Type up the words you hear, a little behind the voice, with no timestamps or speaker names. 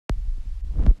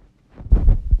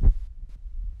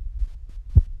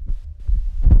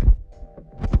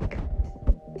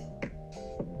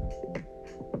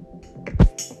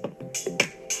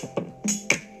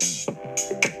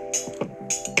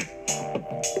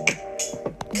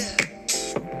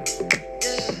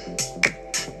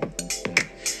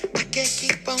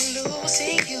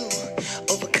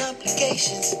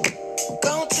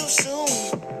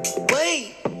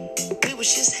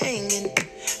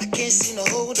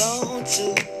gone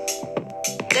to?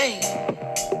 Dang.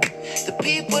 The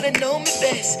people that know me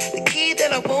best, the key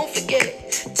that I won't forget.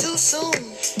 Too soon,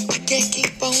 I can't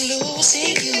keep on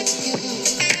losing you.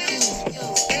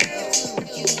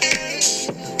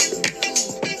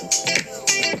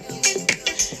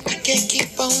 I can't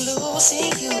keep on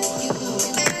losing you.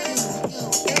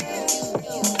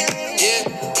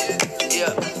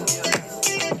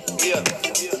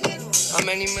 How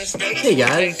many mistakes? Hey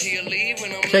guys,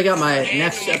 check out my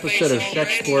next episode of Check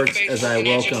Sports as I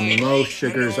welcome Mo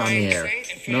Shugars on the air.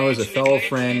 Mo is a fellow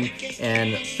friend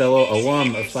and fellow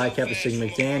alum of Phi Kappa Sigma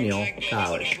McDaniel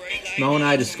College. Mo and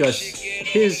I discuss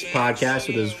his podcast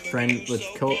with his friend,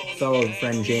 fellow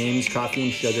friend James, Coffee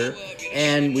and Shugar,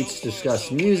 and we discuss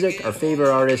music, our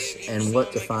favorite artists, and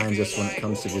what defines us when it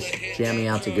comes to just jamming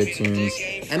out to good tunes,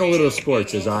 and a little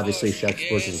sports, as obviously Check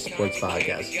Sports is a sports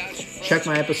podcast. Check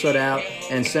my episode out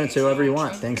and send it to whoever you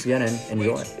want. Thanks again and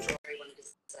enjoy.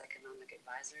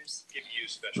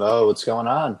 Mo, what's going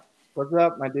on? What's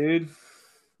up, my dude?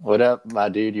 What up, my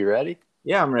dude? You ready?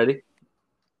 Yeah, I'm ready.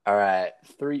 All right.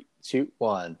 3, 2,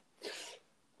 1.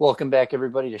 Welcome back,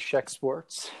 everybody, to Check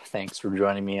Sports. Thanks for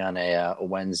joining me on a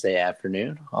Wednesday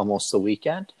afternoon, almost the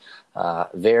weekend.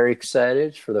 Very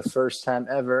excited for the first time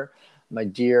ever. My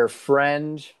dear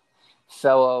friend,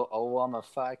 fellow alum of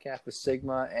Phi Kappa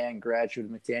Sigma and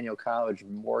graduate of McDaniel College,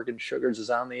 Morgan Shugars, is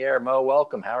on the air. Mo,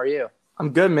 welcome. How are you?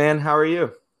 I'm good, man. How are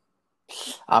you?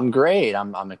 I'm great.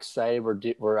 I'm excited.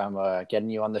 I'm getting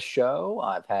you on the show.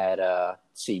 I've had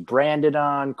Brandon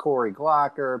on, Corey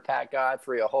Glocker, Pat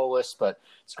Godfrey, a whole list, but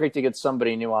it's great to get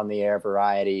somebody new on the air.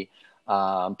 Variety.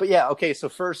 But yeah, okay. So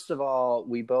first of all,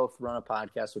 we both run a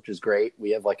podcast, which is great.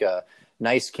 We have like a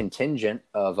nice contingent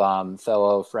of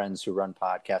fellow friends who run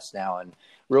podcasts now, and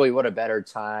really, what a better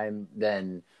time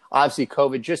than obviously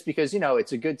COVID, just because,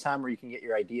 it's a good time where you can get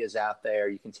your ideas out there.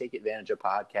 You can take advantage of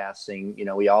podcasting.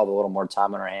 We all have a little more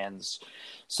time on our hands.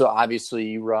 So obviously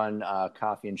you run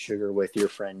Coffee and Shugar with your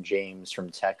friend James from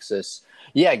Texas.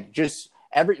 Yeah, just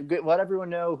let everyone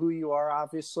know who you are,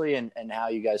 obviously, and how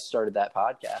you guys started that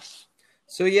podcast.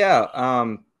 So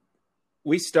yeah,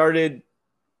 we started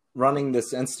running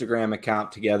this Instagram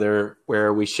account together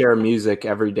where we share music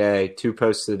every day, 2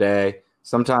 posts a day,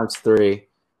 sometimes 3.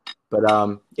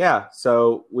 But yeah,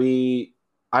 so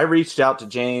I reached out to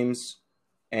James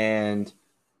and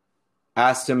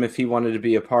asked him if he wanted to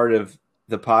be a part of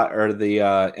the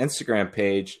Instagram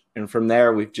page, and from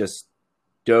there we've just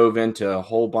dove into a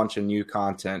whole bunch of new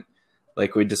content.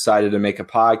 Like, we decided to make a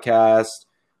podcast.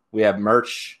 We have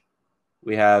merch.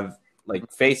 We have like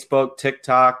Facebook,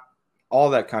 TikTok, all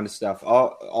that kind of stuff.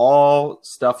 All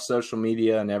stuff, social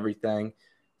media and everything.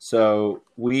 So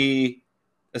we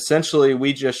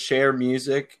just share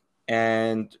music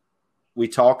and we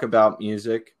talk about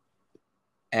music,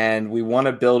 and we want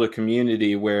to build a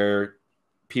community where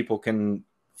people can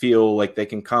feel like they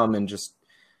can come and just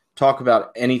talk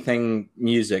about anything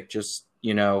music, just,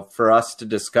 for us to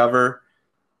discover,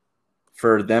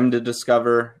 for them to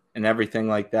discover, and everything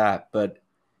like that. But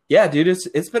yeah, dude,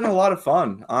 it's been a lot of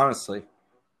fun, honestly.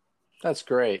 That's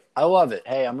great. I love it.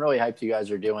 Hey, I'm really hyped you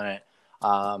guys are doing it.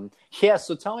 Yeah,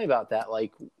 so tell me about that.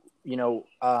 Like,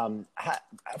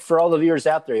 for all the viewers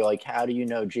out there, like, how do you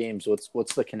know James?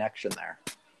 What's the connection there?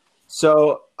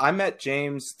 So I met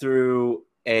James through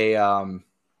it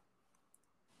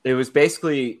was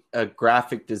basically a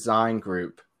graphic design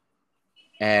group,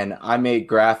 and I made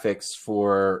graphics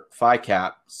for Phi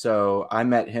Cap. So I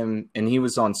met him, and he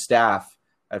was on staff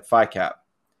at Phi Cap.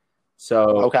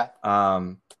 So okay,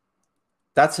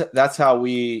 that's how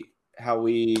we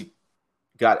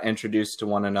got introduced to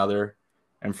one another,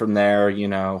 and from there,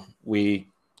 we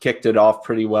kicked it off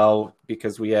pretty well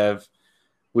because we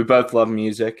both love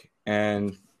music,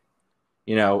 and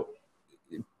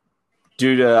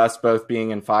due to us both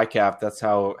being in Phi Cap, that's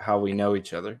how we know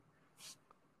each other.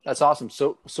 That's awesome.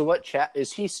 So what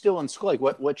is he still in school? Like,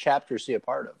 what chapter is he a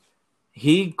part of?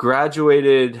 He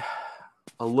graduated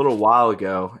a little while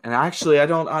ago, and actually, I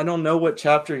don't know what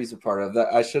chapter he's a part of.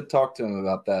 That I should talk to him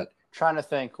about that. Trying to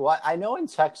think. Well, I know in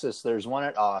Texas there's one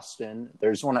at Austin,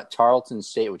 there's one at Tarleton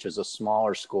State, which is a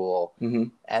smaller school,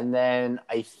 and then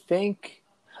I think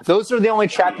those are the only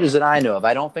chapters that I know of.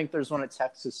 I don't think there's one at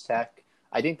Texas Tech.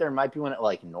 I think there might be one at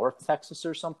like North Texas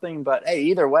or something. But hey,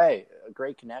 either way, a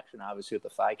great connection, obviously, with the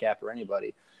Phi Cap or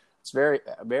anybody. It's very,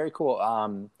 very cool.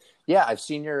 Yeah, I've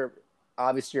seen your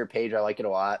page. I like it a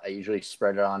lot. I usually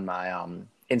spread it on my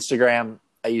Instagram.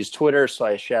 I use Twitter, so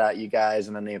I shout out you guys,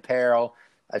 and then the apparel.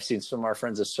 I've seen some of our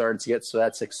friends have started to get, so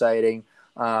that's exciting.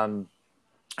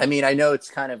 I mean, I know it's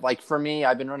kind of like, for me,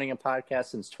 I've been running a podcast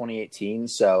since 2018,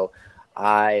 so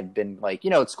I've been like,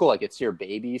 it's cool. Like, it's your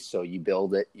baby, so you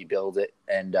build it,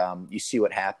 and you see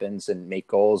what happens and make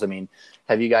goals. I mean,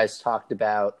 have you guys talked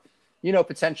about,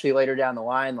 potentially later down the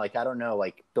line, like, I don't know,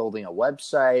 like building a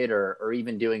website or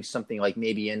even doing something like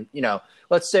maybe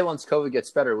let's say once COVID gets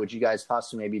better, would you guys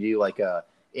possibly maybe do like a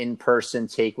in-person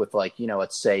take with like,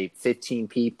 let's say 15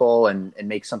 people and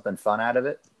make something fun out of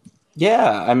it?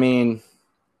 Yeah. I mean,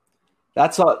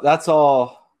 that's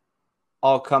all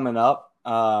coming up.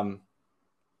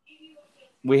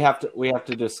 We have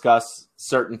to discuss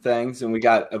certain things, and we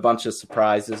got a bunch of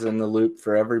surprises in the loop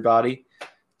for everybody.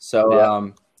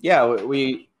 So,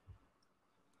 we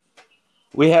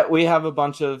have a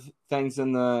bunch of things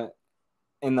in the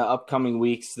upcoming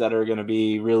weeks that are going to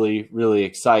be really, really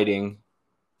exciting.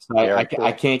 So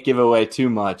I can't give away too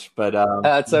much, but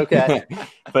that's okay.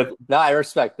 But no, I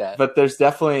respect that. But there's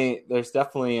definitely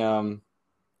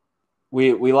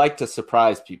we like to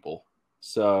surprise people.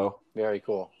 So very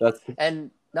cool. I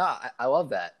love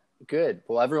that. Good.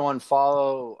 Well, everyone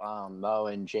follow Mo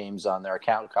and James on their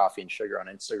account, Coffee and Shugar, on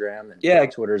Instagram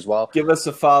and Twitter as well. Give us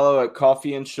a follow at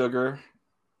Coffee and Shugar,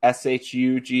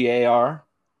 SHUGAR.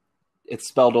 It's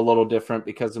spelled a little different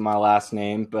because of my last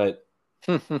name, but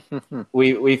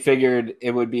we figured it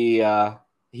would be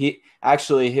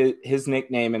his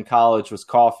nickname in college was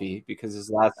Coffee because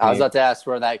his last name. I was about to ask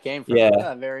where that came from.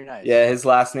 Yeah, very nice. Yeah, his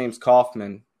last name's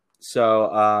Kaufman.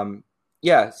 So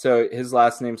so his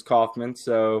last name's Kaufman,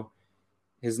 so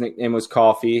his nickname was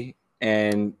Coffee,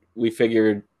 and we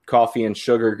figured coffee and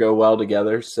sugar go well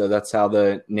together, so that's how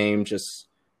the name just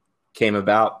came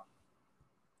about.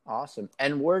 Awesome.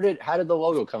 And how did the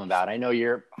logo come about? I know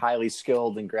you're highly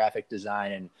skilled in graphic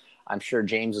design, and I'm sure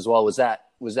James as well. Was that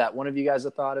one of you guys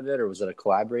that thought of it, or was it a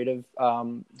collaborative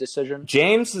decision?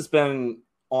 James has been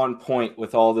on point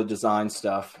with all the design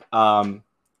stuff. I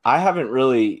haven't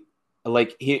really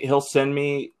he'll send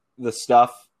me the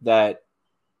stuff that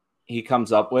he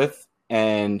comes up with,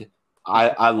 and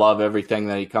I love everything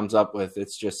that he comes up with.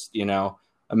 It's just, a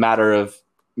matter of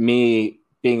me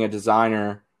being a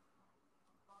designer.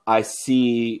 I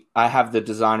have the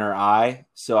designer eye,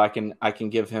 so I can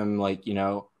give him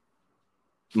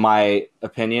my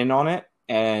opinion on it.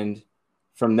 And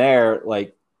from there,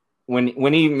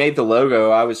 when he made the logo,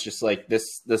 I was just like,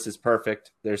 this is perfect.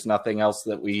 There's nothing else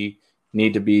that we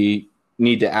need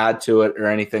to add to it or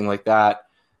anything like that.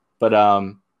 But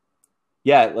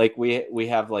we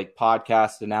have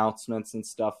podcast announcements and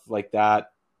stuff like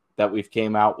that we've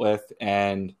came out with,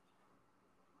 and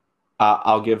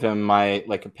I'll give him my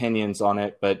opinions on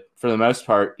it. But for the most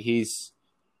part, he's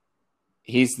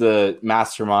the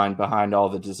mastermind behind all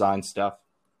the design stuff.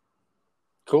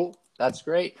 Cool. That's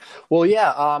great. Well,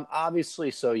 yeah,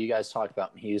 obviously, so you guys talked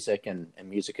about music, and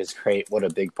music is great. What a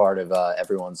big part of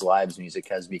everyone's lives music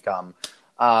has become.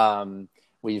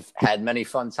 We've had many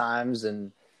fun times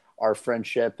in our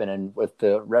friendship and with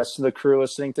the rest of the crew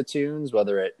listening to tunes,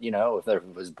 whether it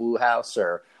was Blue House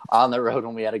or on the road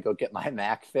when we had to go get my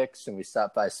Mac fixed and we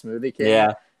stopped by Smoothie King.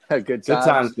 Yeah. Good times. Good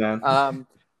times, man.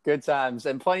 Good times,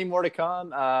 and plenty more to come.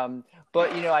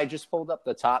 But, I just pulled up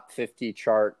the top 50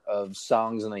 chart of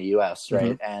songs in the U.S.,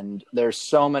 right? Mm-hmm. And there's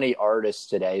so many artists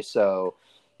today. So,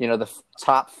 the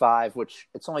top 5, which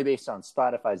it's only based on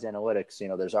Spotify's analytics.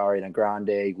 There's Ariana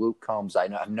Grande, Luke Combs. I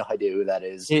have no idea who that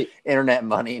is. Internet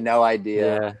Money, no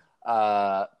idea.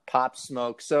 Yeah. Pop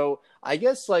Smoke. So I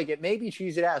guess it may be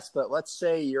cheesy to ask, but let's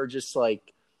say you're just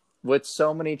with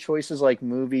so many choices like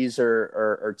movies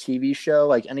or TV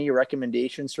show, any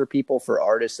recommendations for people for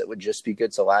artists that would just be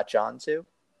good to latch on to?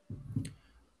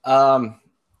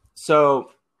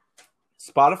 So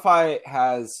Spotify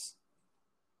has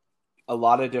a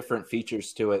lot of different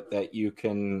features to it that you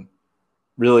can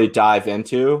really dive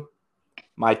into.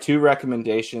 My 2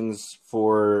 recommendations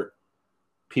for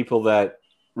people that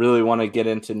really want to get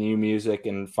into new music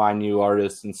and find new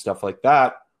artists and stuff like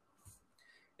that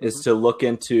is to look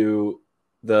into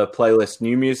the playlist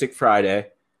New Music Friday.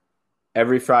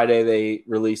 Every Friday they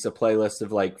release a playlist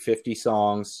of 50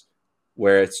 songs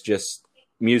where it's just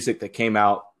music that came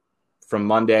out from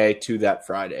Monday to that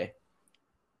Friday.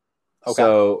 Okay.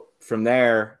 So from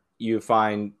there, you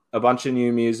find a bunch of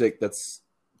new music that's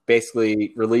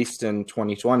basically released in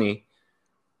 2020.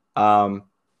 And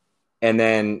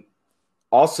then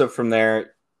also from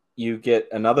there, you get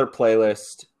another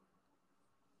playlist,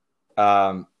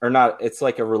 it's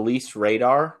like a release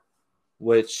radar,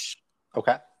 which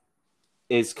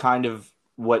is kind of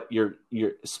what your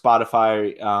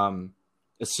Spotify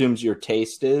assumes your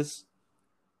taste is.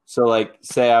 So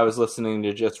say I was listening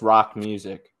to just rock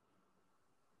music.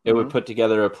 It would put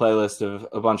together a playlist of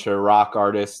a bunch of rock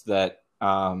artists that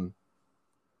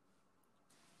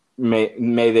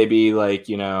may they be like,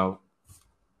 you know,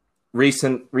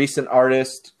 recent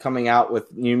artists coming out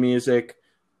with new music,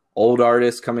 old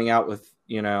artists coming out with,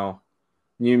 you know,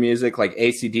 new music. Like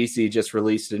AC/DC just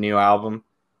released a new album.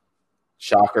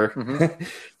 Shocker. Mm-hmm.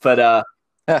 But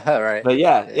Right. but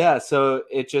yeah. So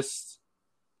it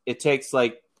takes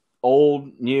like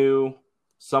old, new,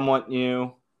 somewhat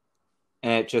new,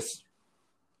 and it just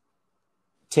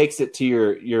takes it to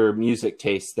your music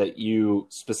taste that you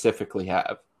specifically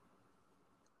have.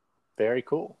 Very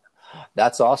cool.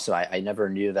 That's awesome. I never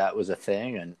knew that was a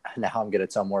thing, and now I'm going to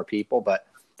tell more people, but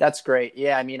that's great.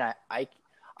 Yeah, I mean, I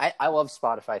love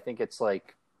Spotify. I think it's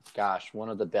like, gosh, one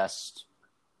of the best,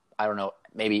 I don't know,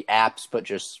 maybe apps, but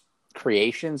just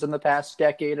creations in the past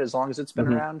decade, as long as it's been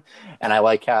around. And I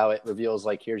like how it reveals,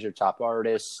 like, here's your top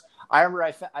artists. I remember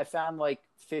I found like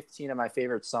 15 of my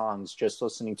favorite songs just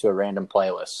listening to a random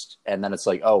playlist. And then it's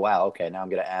like, oh, wow, okay, now I'm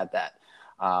going to add that.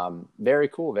 Very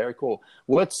cool. Very cool.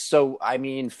 I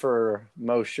mean, for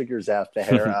Mo Shugars out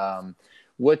there,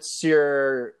 what's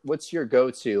your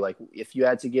go-to? Like, if you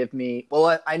had to give me,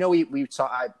 well, I know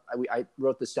I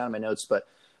wrote this down in my notes, but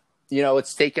you know,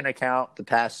 let's take into account the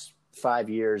past 5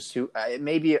 years.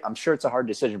 Maybe, I'm sure it's a hard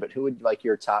decision, but who would like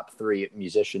your top 3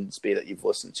 musicians be that you've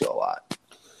listened to a lot?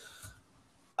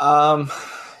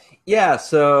 Yeah.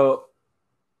 So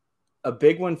a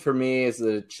big one for me is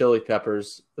the Chili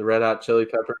Peppers, the Red Hot Chili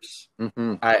Peppers.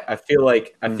 Mm-hmm. I feel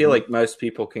like most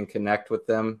people can connect with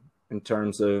them in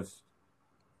terms of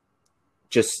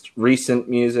just recent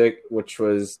music, which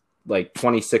was like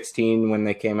 2016 when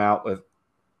they came out with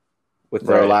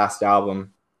their last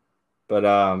album.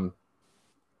 But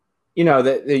you know,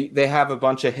 they have a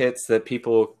bunch of hits that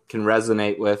people can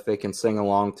resonate with, they can sing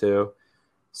along to.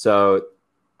 So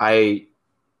I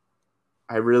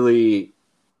really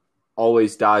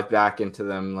always dive back into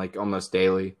them like almost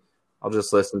daily. I'll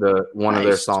just listen to one of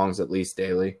their songs at least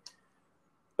daily.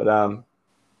 But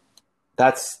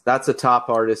that's a top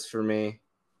artist for me.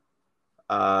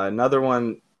 Another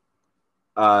one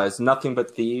is Nothing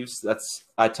But Thieves.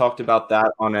 I talked about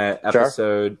that on an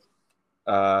episode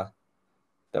that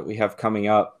we have coming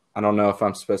up. I don't know if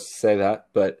I'm supposed to say that,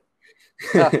 but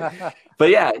but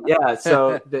yeah.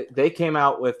 So they came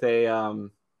out with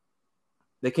an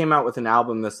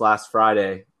album this last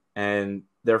Friday, and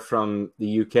they're from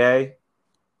the UK.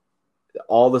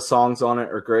 All the songs on it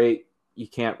are great. You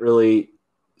can't really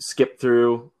skip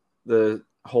through the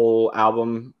whole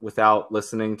album without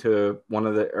listening to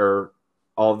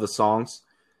all of the songs.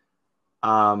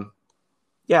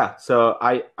 Yeah. So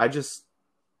I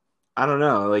don't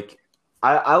know. Like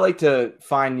I like to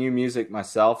find new music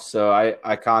myself. So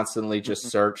I constantly just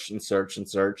search and search and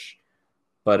search.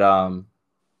 But,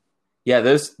 yeah,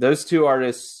 those two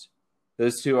artists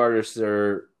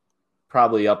are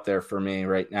probably up there for me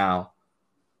right now.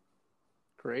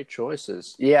 Great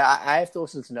choices. Yeah, I have to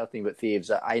listen to Nothing But Thieves.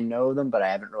 I know them, but I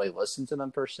haven't really listened to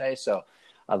them per se. So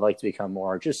I'd like to become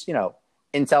more just, you know,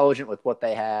 intelligent with what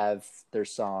they have, their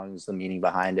songs, the meaning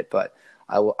behind it. But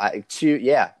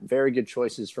very good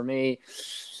choices for me.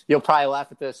 You'll probably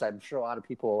laugh at this. I'm sure a lot of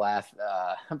people will laugh.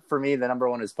 For me, the number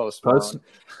one is Post Malone.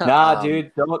 Nah,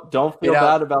 dude, don't feel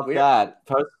bad about that.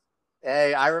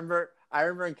 Hey, I remember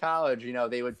in college, you know,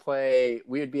 we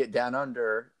would be at Down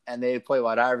Under, and they would play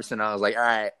White Iverson. And I was like, all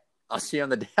right, I'll see you on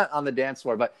the dance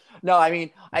floor. But no, I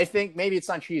mean, I think maybe it's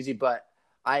not cheesy, but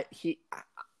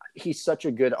he's such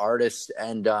a good artist,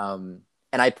 and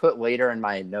I put later in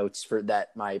my notes for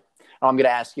that I'm going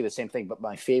to ask you the same thing, but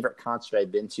my favorite concert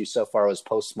I've been to so far was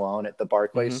Post Malone at the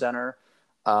Barclays Center.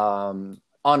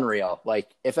 Unreal. Like,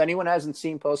 if anyone hasn't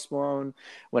seen Post Malone,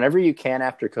 whenever you can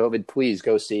after COVID, please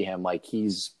go see him. Like,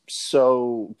 he's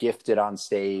so gifted on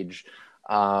stage.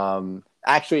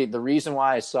 Actually, the reason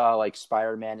why I saw like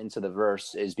Spider-Man Into the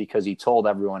Verse is because he told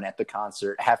everyone at the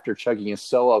concert after chugging a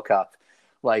solo cup,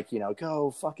 like, you know, go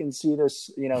fucking see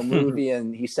this, you know, movie.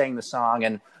 And he sang the song,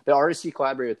 and the artist he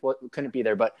collaborated with couldn't be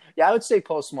there. But yeah, I would say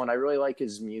Post Malone. I really like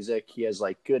his music. He has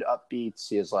like good upbeats.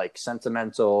 He has like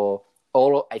sentimental.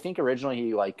 I think originally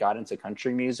he like got into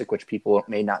country music, which people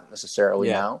may not necessarily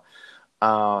know.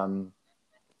 And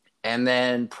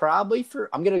then probably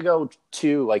I'm going to go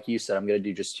two, like you said, I'm going to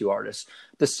do just two artists.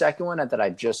 The second one that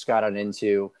I've just gotten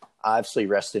into, obviously,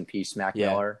 rest in peace, Mac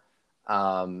Miller.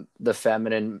 The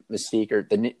Feminine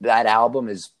Mystique, that album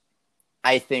is,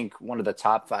 I think, one of the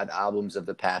top 5 albums of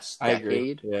the past decade. I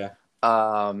agree. Yeah.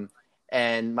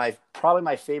 And probably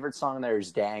my favorite song there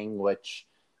is Dang, which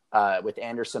with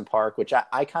Anderson .Paak, which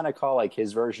I kind of call like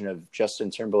his version of Justin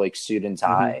Timberlake's Suit and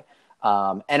Tie.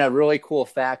 And a really cool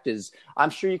fact is, I'm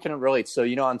sure you can relate. So,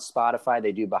 you know, on Spotify,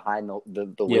 they do behind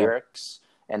the lyrics.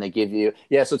 and they give you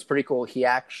so it's pretty cool. He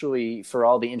actually, for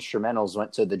all the instrumentals,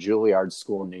 went to the Juilliard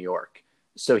School in New York,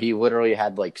 so he literally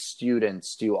had like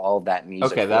students do all of that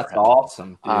music. Okay, that's him.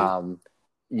 awesome, dude.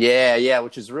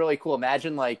 Which is really cool.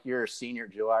 Imagine like you're a senior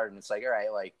at Juilliard and it's like, all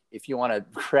right, like if you want to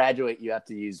graduate you have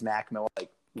to use Mac Miller, like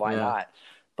why not?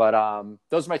 But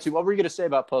those are my two. What were you going to say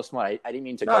about Post Malone? I didn't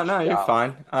mean to cut you you're off.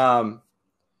 fine.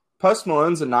 Post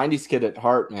Malone's a 90s kid at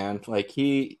heart, man. Like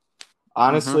he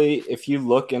honestly, if you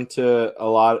look into a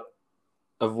lot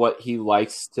of what he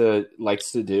likes to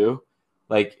do,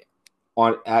 like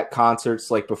at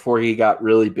concerts, like before he got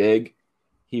really big,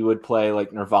 he would play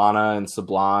like Nirvana and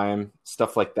Sublime,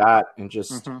 stuff like that, and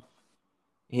just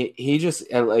he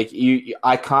just like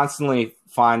I constantly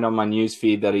find on my news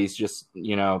feed that he's just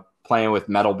playing with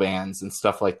metal bands and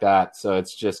stuff like that. So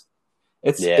it's just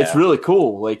it's really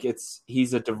cool. Like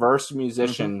he's a diverse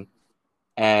musician,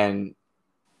 and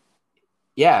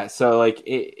so like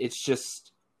it's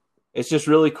just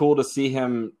really cool to see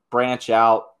him branch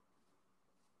out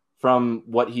from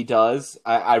what he does.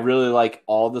 I really like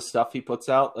all the stuff he puts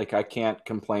out. Like I can't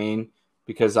complain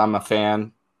because I'm a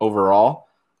fan overall.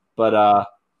 But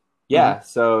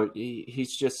so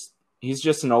he's just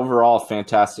an overall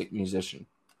fantastic musician.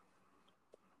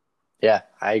 Yeah,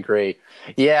 I agree.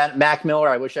 Yeah, Mac Miller,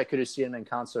 I wish I could have seen him in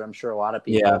concert. I'm sure a lot of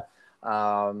people.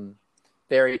 Yeah.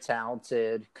 Very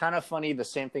talented. Kind of funny, the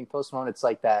same thing Post Malone. It's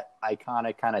like that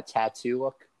iconic kind of tattoo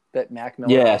look that Mac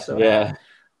Miller also had.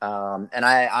 And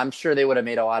I'm sure they would have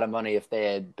made a lot of money if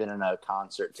they had been in a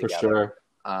concert together. For sure.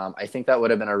 I think that would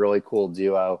have been a really cool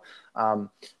duo.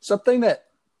 Something that,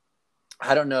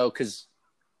 I don't know, because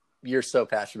you're so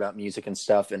passionate about music and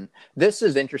stuff, and this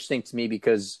is interesting to me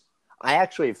because I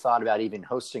actually have thought about even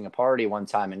hosting a party one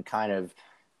time and kind of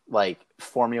like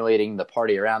formulating the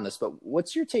party around this. But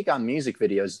what's your take on music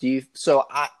videos? So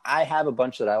I have a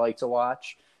bunch that I like to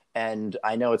watch, and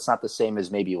I know it's not the same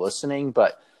as maybe listening,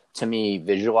 but to me,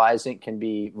 visualizing can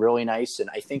be really nice. And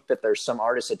I think that there's some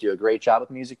artists that do a great job with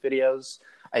music videos.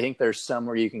 I think there's some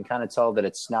where you can kind of tell that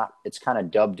it's kind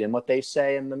of dubbed in what they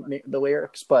say in the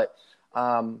lyrics, but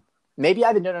maybe I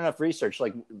haven't done enough research.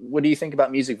 Like, what do you think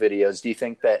about music videos? Do you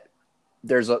think that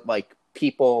there's like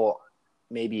people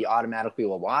maybe automatically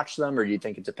will watch them, or do you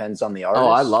think it depends on the artist? Oh,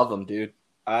 I love them, dude.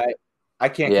 I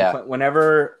can't complain.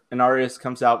 Whenever an artist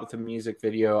comes out with a music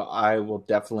video, I will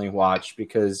definitely watch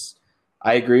because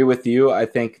I agree with you. I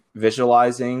think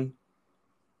visualizing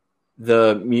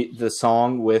the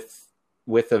song with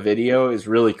a video is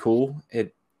really cool.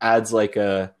 It adds like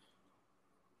a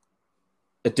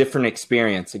different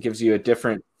experience. It gives you a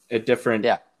different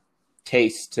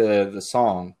taste to the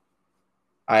song.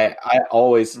 I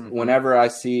always, whenever I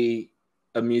see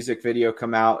a music video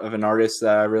come out of an artist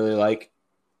that I really like,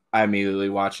 I immediately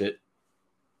watch it.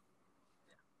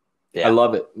 Yeah. I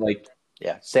love it. Like,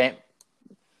 same.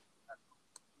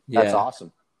 That's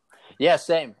awesome. Yeah,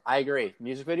 same. I agree.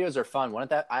 Music videos are fun.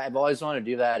 I've always wanted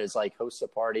to do that is like host a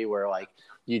party where like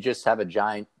you just have a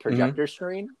giant projector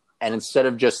screen, and instead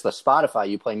of just the Spotify,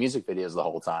 you play music videos the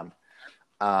whole time.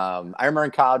 I remember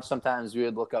in college sometimes we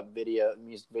would look up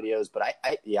music videos, but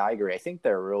I agree. I think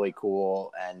they're really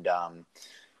cool, and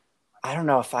I don't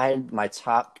know if I had my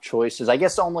top choices. I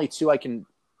guess only two I can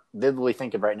vividly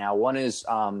think of right now. One is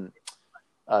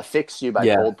Fix You by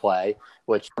Coldplay,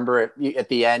 which remember at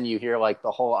the end you hear like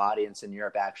the whole audience in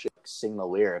Europe actually sing the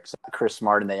lyrics. Chris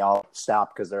Martin, they all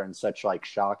stop because they're in such like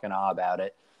shock and awe about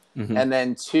it. And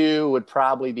then two would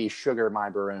probably be Sugar My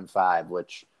Maroon 5,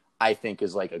 which I think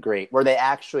is like a great, where they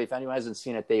actually, if anyone hasn't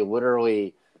seen it, they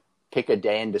literally pick a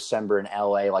day in December in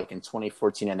LA, like in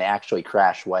 2014, and they actually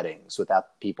crash weddings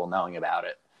without people knowing about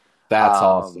it. That's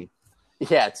awesome.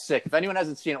 Yeah, it's sick. If anyone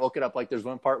hasn't seen it, look it up. Like there's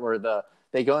one part where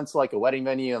they go into like a wedding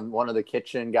venue and one of the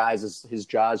kitchen guys, his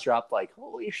jaws dropped like,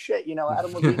 holy shit,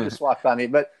 Adam Levine just walked by me.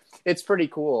 But it's pretty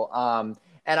cool.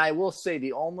 And I will say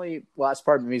the only last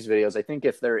part of the music videos, I think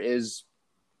if there's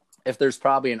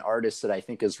probably an artist that I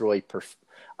think has really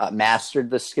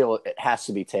mastered the skill, it has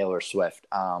to be Taylor Swift.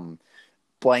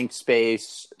 Blank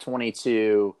Space,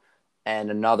 22,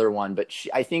 and another one. But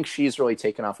I think she's really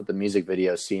taken off with the music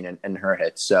video scene and her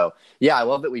hits. So, yeah, I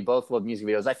love that we both love music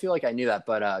videos. I feel like I knew that,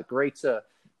 but great to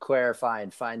clarify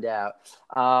and find out.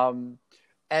 And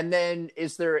then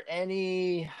is there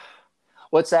any –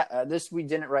 what's that? This we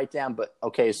didn't write down, but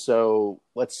okay, so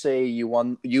let's say you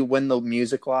win the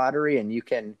music lottery and you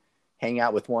can hang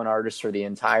out with one artist for the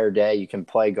entire day. You can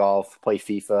play golf, play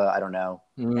FIFA, I don't know,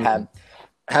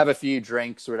 have a few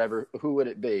drinks or whatever. Who would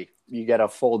it be? You get a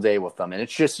full day with them, and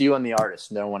it's just you and the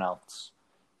artist, no one else.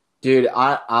 Dude,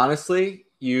 honestly,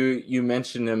 you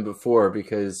mentioned him before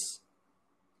because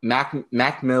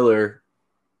Mac Miller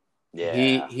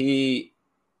Yeah.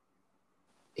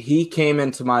 He came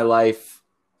into my life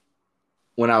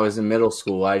when I was in middle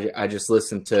school. I just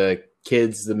listened to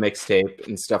Kids, the mixtape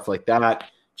and stuff like that,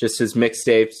 just his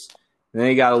mixtapes. And then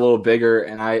he got a little bigger,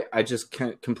 and I just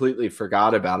completely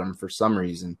forgot about him for some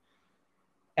reason.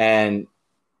 And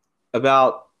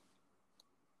about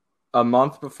a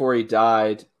month before he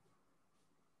died,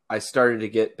 I started to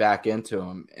get back into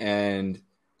him, and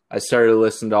I started to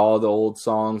listen to all the old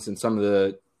songs and some of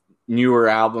the newer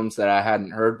albums that I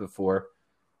hadn't heard before.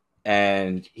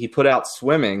 And he put out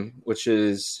Swimming, which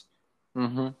is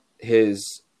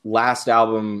his last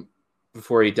album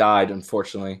before he died,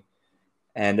 unfortunately.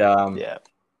 And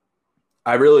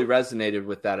I really resonated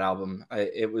with that album.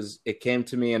 It came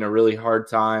to me in a really hard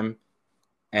time,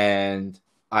 and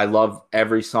I love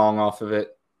every song off of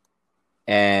it.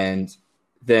 And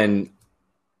then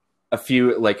a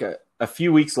few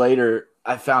weeks later,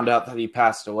 I found out that he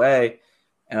passed away,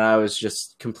 and I was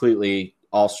just completely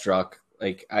awestruck.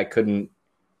 Like I didn't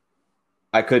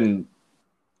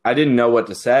know what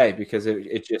to say, because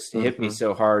it just hit me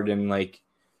so hard, and like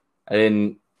I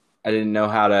didn't know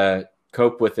how to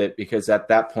cope with it, because at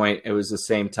that point it was the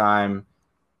same time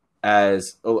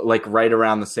as, like, right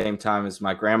around the same time as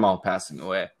my grandma passing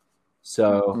away.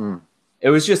 So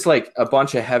it was just like a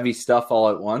bunch of heavy stuff all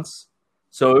at once.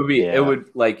 So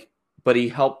but he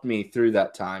helped me through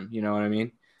that time. You know what I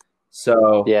mean?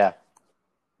 So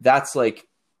that's like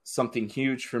something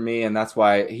huge for me. And that's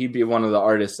why he'd be one of the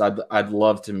artists I'd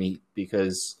love to meet,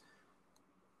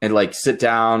 and like sit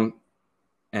down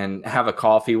and have a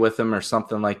coffee with him or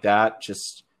something like that.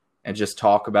 Just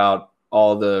talk about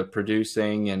all the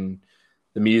producing and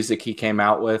the music he came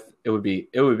out with. It would be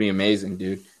amazing,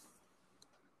 dude.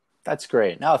 That's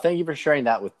great. No, thank you for sharing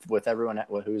that with everyone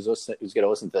who's going to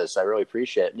listen to this. I really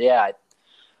appreciate it. Yeah,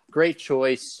 great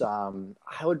choice.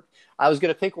 I was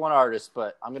going to pick one artist,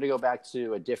 but I'm going to go back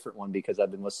to a different one because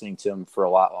I've been listening to him for a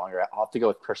lot longer. I'll have to go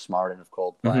with Chris Martin of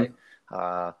Coldplay.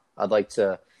 I'd like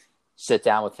to sit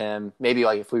down with him. Maybe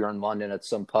like if we were in London at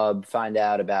some pub, find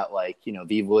out about like,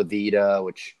 Viva La Vida,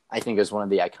 which I think is one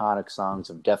of the iconic songs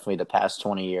of definitely the past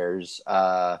 20 years.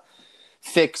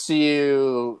 Fix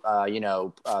You,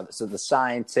 so The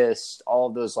Scientist, all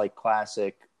of those like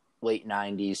classic late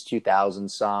 90s, 2000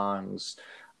 songs.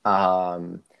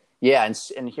 And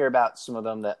hear about some of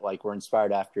them that like were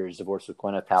inspired after his divorce with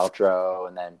Gwyneth Paltrow,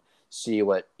 and then see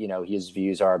what, his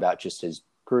views are about just his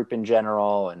group in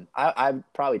general. And I'd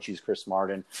probably choose Chris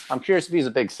Martin. I'm curious if he's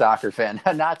a big soccer fan.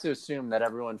 Not to assume that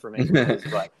everyone from England is,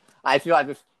 but I feel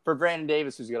like for Brandon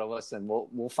Davis, who's going to listen,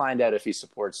 we'll find out if he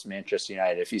supports Manchester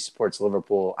United. If he supports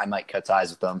Liverpool, I might cut ties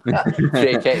with him.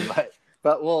 JK,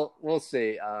 but we'll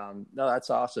see. No, that's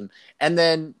awesome. And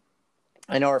then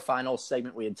I know our final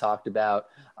segment we had talked about.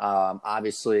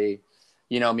 Obviously,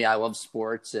 you know me, I love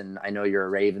sports, and I know you're a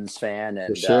Ravens fan.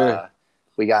 And sure.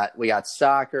 We got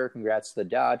soccer. Congrats to the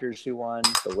Dodgers who won.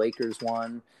 The Lakers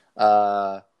won.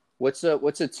 What's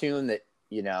a tune that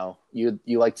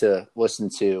you like to listen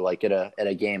to, like at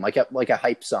a game, like a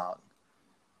hype song?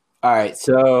 All right,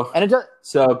 so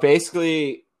so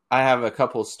basically, I have a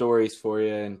couple of stories for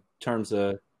you in terms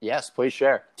of yes, please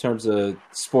share. In terms of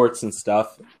sports and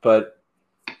stuff. But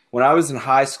when I was in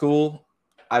high school,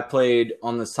 I played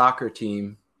on the soccer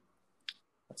team.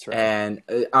 That's right. And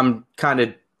I'm kind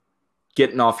of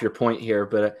getting off your point here,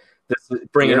 but this is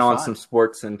bringing on some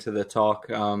sports into the talk.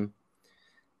 So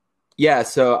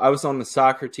I was on the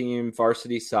soccer team,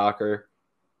 varsity soccer,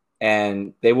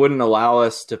 and they wouldn't allow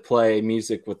us to play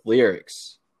music with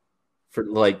lyrics for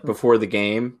like before the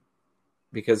game,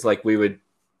 because like we would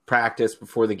practice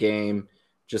before the game,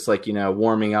 just like,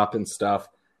 warming up and stuff.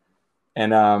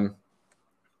 And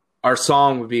our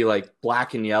song would be like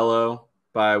Black and Yellow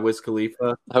by Wiz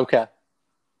Khalifa. Okay.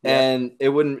 And they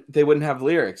wouldn't have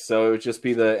lyrics. So it would just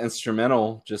be the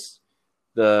instrumental, just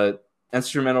the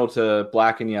instrumental to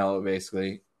Black and Yellow,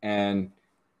 basically. And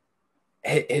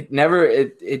it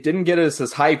didn't get us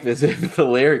as hype as if the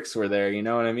lyrics were there. You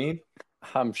know what I mean?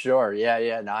 I'm sure.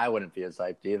 Yeah. No, I wouldn't be as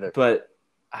hyped either. But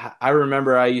I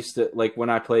remember I used to, like, when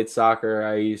I played soccer,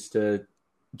 I used to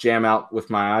jam out with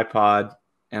my iPod,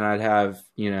 and I'd have,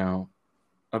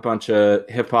 a bunch of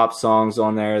hip hop songs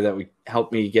on there that would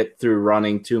help me get through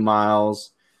running 2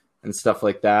 miles and stuff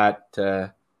like that,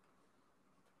 to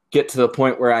get to the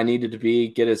point where I needed to be,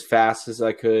 get as fast as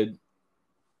I could.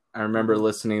 I remember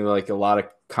listening to like a lot of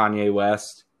Kanye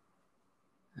West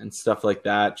and stuff like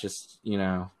that. Just,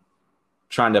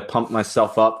 trying to pump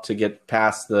myself up to get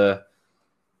past the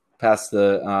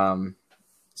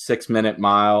 6 minute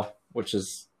mile, which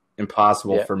is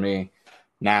impossible for me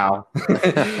now.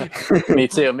 Me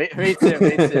too.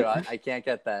 I can't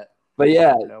get that. But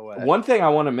yeah, No way. one thing I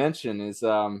want to mention is,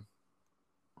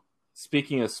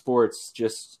 speaking of sports,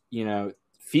 just,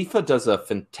 FIFA does a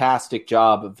fantastic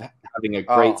job of having a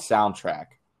great soundtrack.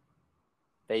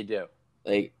 They do.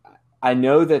 Like, I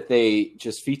know that they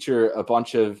just feature a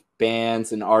bunch of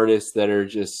bands and artists that are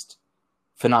just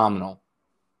phenomenal.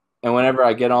 And whenever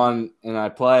I get on and I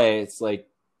play, it's like,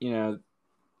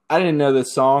 I didn't know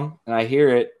this song, and I hear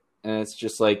it, and it's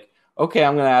just like, okay,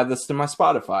 I'm going to add this to my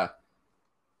Spotify.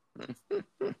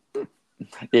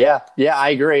 Yeah, I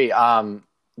agree.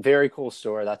 Very cool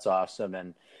store. That's awesome.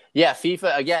 And yeah,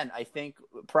 FIFA, again, I think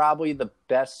probably one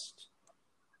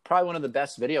of the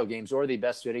best video games, or the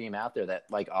best video game out there that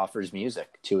like offers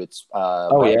music to its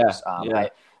players.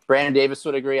 Brandon Davis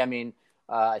would agree. I mean,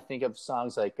 I think of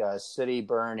songs like City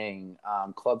Burning,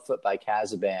 Clubfoot by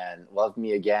Kazaban, Love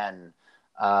Me Again,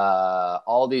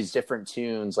 all these different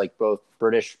tunes, like both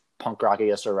British punk rock, I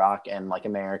guess, or rock, and like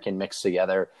American mixed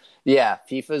together. Yeah,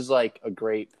 FIFA's like a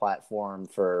great platform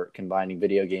for combining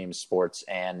video games, sports,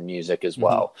 and music as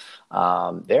well.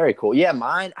 Very cool. Yeah,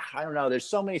 mine, I don't know. There's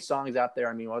so many songs out there.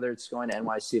 I mean, whether it's going to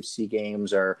NYCFC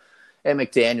games or at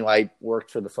McDaniel, I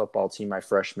worked for the football team my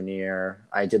freshman year.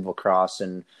 I did lacrosse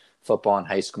and football in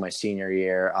high school my senior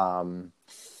year.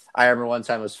 I remember one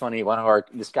time it was funny.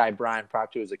 This guy, Brian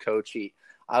Proctor, was a coach.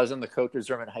 I was in the coach's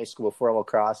room in high school before a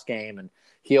lacrosse game, and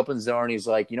he opens the door and he's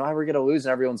like, how we're going to lose?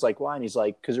 And everyone's like, why? And he's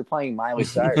like, because we're playing Miley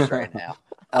Cyrus right now.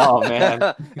 Oh, man.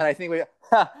 And I think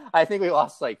we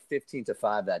lost like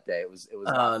 15-5 that day. It was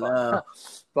not fun. No.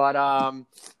 But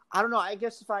I don't know. I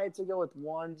guess if I had to go with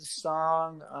one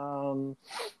song,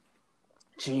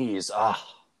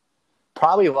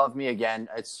 probably Love Me Again.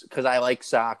 It's because I like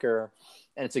soccer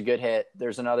and it's a good hit.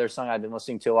 There's another song I've been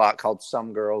listening to a lot called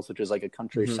Some Girls, which is like a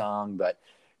country song, but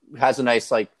has a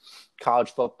nice like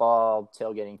college football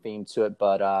tailgating theme to it.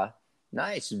 But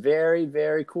nice. Very,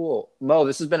 very cool. Mo,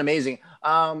 this has been amazing.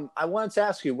 I wanted to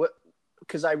ask you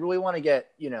because I really want to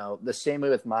get, the same way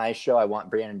with my show. I want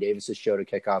Brandon Davis's show to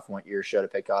kick off. I want your show to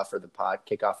kick off for the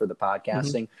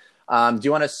podcasting. Do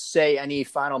you want to say any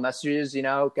final messages?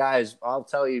 Guys, I'll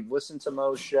tell you, listen to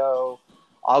Mo's show.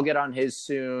 I'll get on his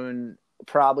soon.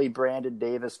 Probably Brandon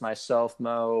Davis, myself,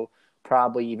 Mo,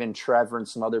 probably even Trevor and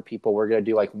some other people. We're going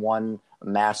to do like one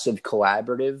massive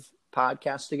collaborative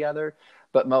podcast together.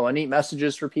 But Mo, any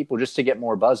messages for people just to get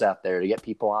more buzz out there, to get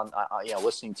people on,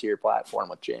 listening to your platform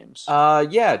with James?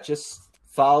 Yeah, just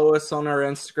follow us on our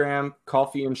Instagram,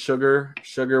 Coffee and Shugar,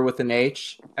 sugar with an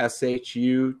H,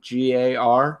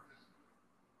 SHUGAR.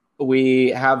 We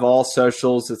have all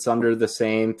socials. It's under the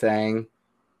same thing.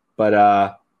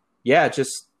 But yeah,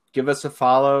 just give us a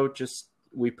follow.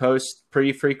 We post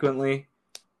pretty frequently.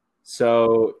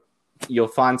 So you'll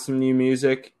find some new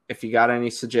music. If you got any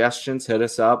suggestions, hit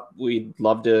us up. We'd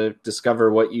love to discover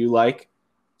what you like.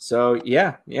 So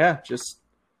yeah, just,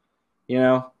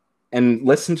 and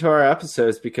listen to our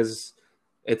episodes because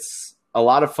it's a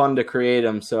lot of fun to create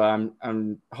them. So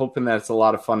I'm hoping that it's a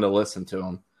lot of fun to listen to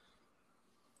them.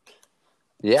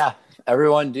 Yeah,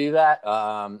 everyone do that.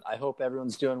 I hope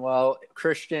everyone's doing well.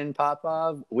 Christian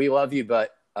Popov, we love you,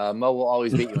 but Mo will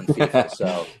always beat you in FIFA.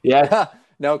 So yeah,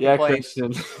 no complaints.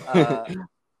 Yeah, Christian.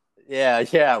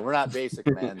 Yeah, we're not basic,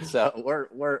 man. So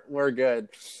we're good.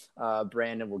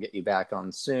 Brandon will get you back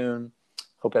on soon.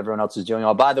 Hope everyone else is doing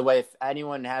well. By the way, if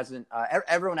anyone hasn't,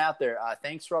 everyone out there,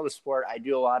 thanks for all the support. I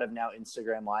do a lot of now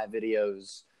Instagram live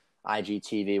videos,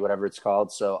 IGTV, whatever it's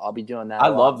called. So I'll be doing that. I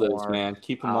love those, man.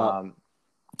 Keep them up.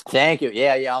 Thank you.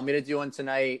 Yeah. I'm going to do one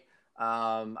tonight.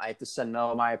 I have to send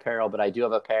Mo my apparel, but I do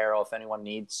have apparel. If anyone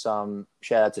needs some,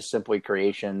 shout out to Simply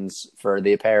Creations for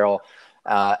the apparel.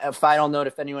 A final note,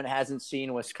 if anyone hasn't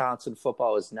seen, Wisconsin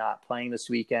football is not playing this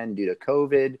weekend due to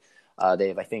COVID. They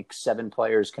have, I think, 7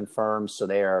 players confirmed, so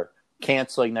they are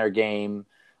canceling their game.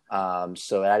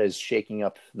 So that is shaking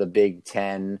up the Big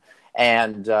Ten.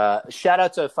 And shout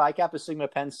out to Phi Kappa Sigma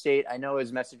Penn State. I know I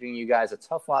was messaging you guys a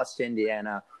tough loss to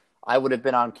Indiana. I would have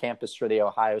been on campus for the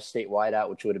Ohio State whiteout,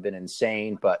 which would have been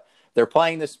insane. But they're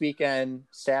playing this weekend,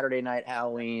 Saturday night,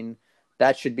 Halloween.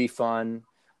 That should be fun.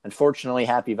 Unfortunately,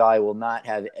 Happy Valley will not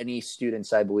have any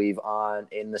students, I believe,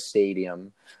 in the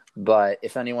stadium. But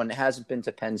if anyone hasn't been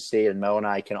to Penn State, and Mo and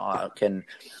I can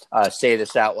say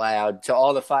this out loud, to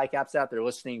all the Phi Caps out there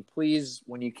listening, please,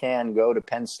 when you can, go to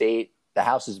Penn State. The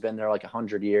house has been there like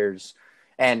 100 years.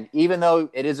 And even though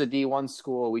it is a D1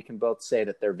 school, we can both say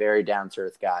that they're very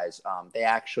down-to-earth guys. They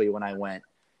actually, when I went,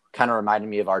 kind of reminded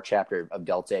me of our chapter of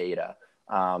Delta Eta.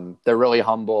 They're really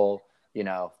humble.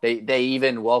 They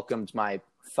even welcomed my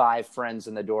 5 friends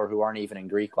in the door who aren't even in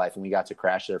Greek life, and we got to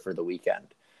crash there for the weekend,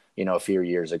 a few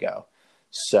years ago.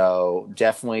 So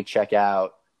definitely check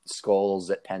out Skulls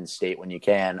at Penn State when you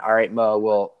can. All right, Mo,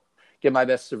 we'll give my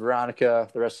best to Veronica,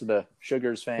 the rest of the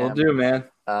Shugars fam. Will do, man.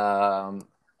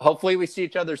 Hopefully we see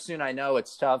each other soon. I know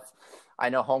it's tough. I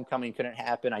know homecoming couldn't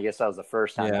happen. I guess that was the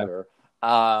first time ever.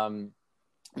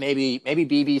 Maybe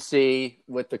BBC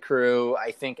with the crew.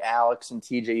 I think Alex and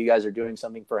TJ, you guys are doing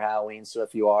something for Halloween. So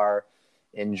if you are,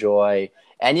 enjoy.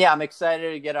 And yeah, I'm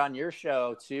excited to get on your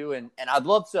show too. And I'd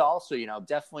love to also,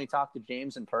 definitely talk to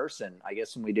James in person. I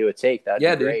guess when we do a take,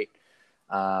 that'd be great.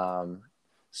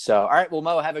 So, all right. Well,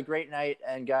 Mo, have a great night.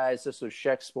 And guys, this was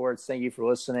Sheck Sports. Thank you for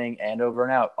listening, and over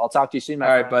and out. I'll talk to you soon, my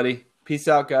friend. All right, buddy. Peace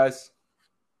out, guys.